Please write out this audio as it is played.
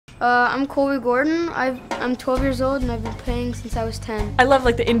I'm Colby Gordon. I'm 12 years old and I've been playing since I was 10. I love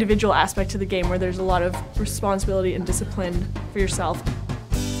like the individual aspect to the game where there's a lot of responsibility and discipline for yourself.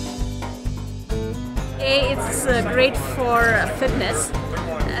 It's great for fitness,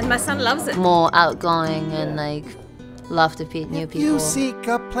 and my son loves it. More outgoing and like love to meet new people. If you seek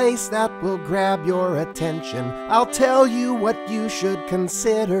a place that will grab your attention, I'll tell you what you should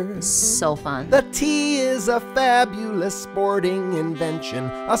consider. So fun. The tee is a fabulous sporting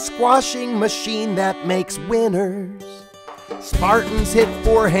invention, a squashing machine that makes winners. Spartans hit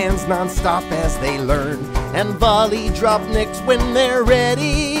forehands non-stop as they learn, and volley dropnicks when they're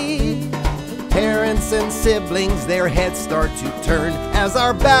ready. Parents and siblings, their heads start to turn as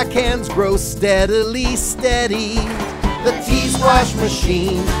our backhands grow steadily steady. The T-squash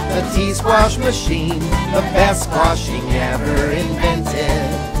machine, the T-squash machine, the best squashing ever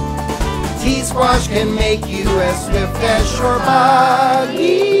invented. T-squash can make you as swift as your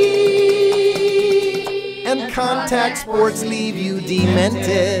body, and contact sports leave you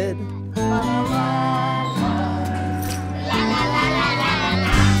demented.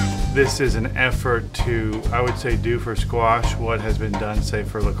 This is an effort to, I would say, do for squash what has been done, say,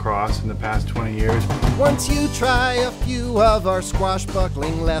 for lacrosse in the past 20 years. Once you try a few of our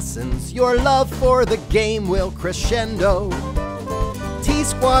squashbuckling lessons, your love for the game will crescendo.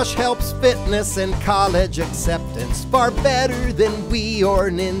 T-squash helps fitness and college acceptance far better than Wii or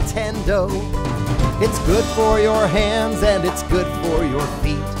Nintendo. It's good for your hands and it's good for your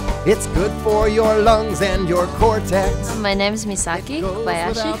feet. It's good for your lungs and your cortex. My name is Misaki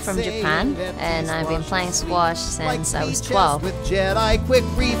Kobayashi from Japan, and I've been playing squash since I was 12. With Jedi quick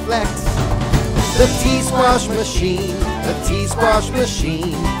reflex. The T-squash machine, the T-squash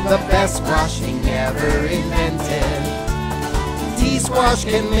machine, the best squashing ever invented. T-squash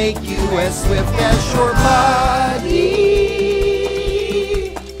can make you as swift as your body,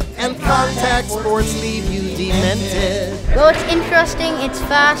 and contact sports leave you demented. Well, it's interesting, it's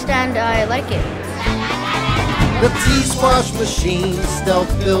fast, and I like it. The T-squash machine,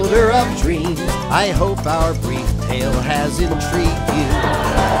 stealth builder of dreams. I hope our brief tale has intrigued you.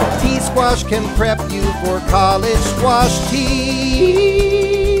 T-squash can prep you for college squash teams,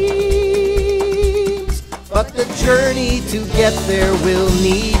 but the journey to get there will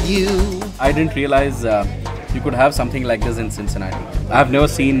need you. I didn't realize you could have something like this in Cincinnati. I've never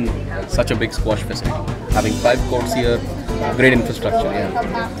seen such a big squash facility. Having 5 courts here, great infrastructure, yeah.